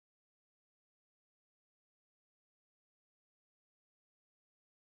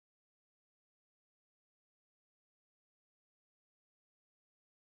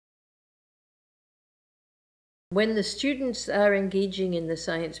When the students are engaging in the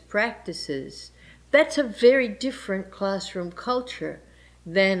science practices, that's a very different classroom culture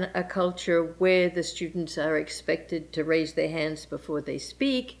than a culture where the students are expected to raise their hands before they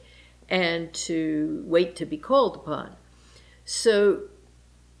speak and to wait to be called upon. So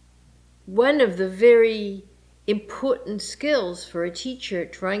one of the very important skills for a teacher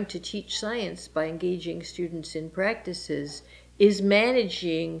trying to teach science by engaging students in practices is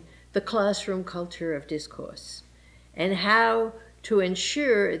managing the classroom culture of discourse, and how to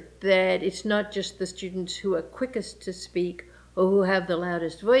ensure that it's not just the students who are quickest to speak or who have the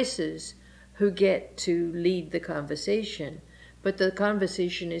loudest voices who get to lead the conversation, but the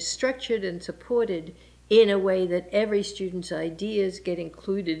conversation is structured and supported in a way that every student's ideas get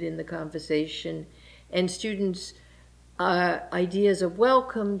included in the conversation, and students' ideas are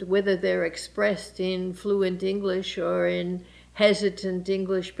welcomed, whether they're expressed in fluent English or in hesitant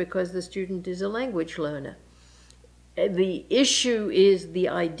English because the student is a language learner. The issue is the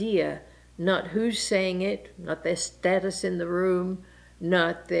idea, not who's saying it, not their status in the room,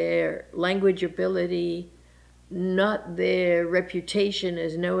 not their language ability, not their reputation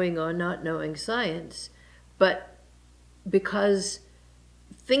as knowing or not knowing science, but because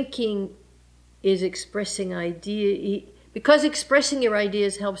thinking is expressing because expressing your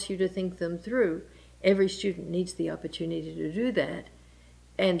ideas helps you to think them through. Every student needs the opportunity to do that.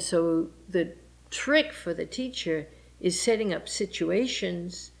 And so the trick for the teacher is setting up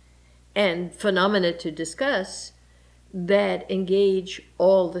situations and phenomena to discuss that engage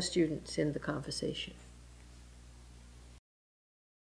all the students in the conversation.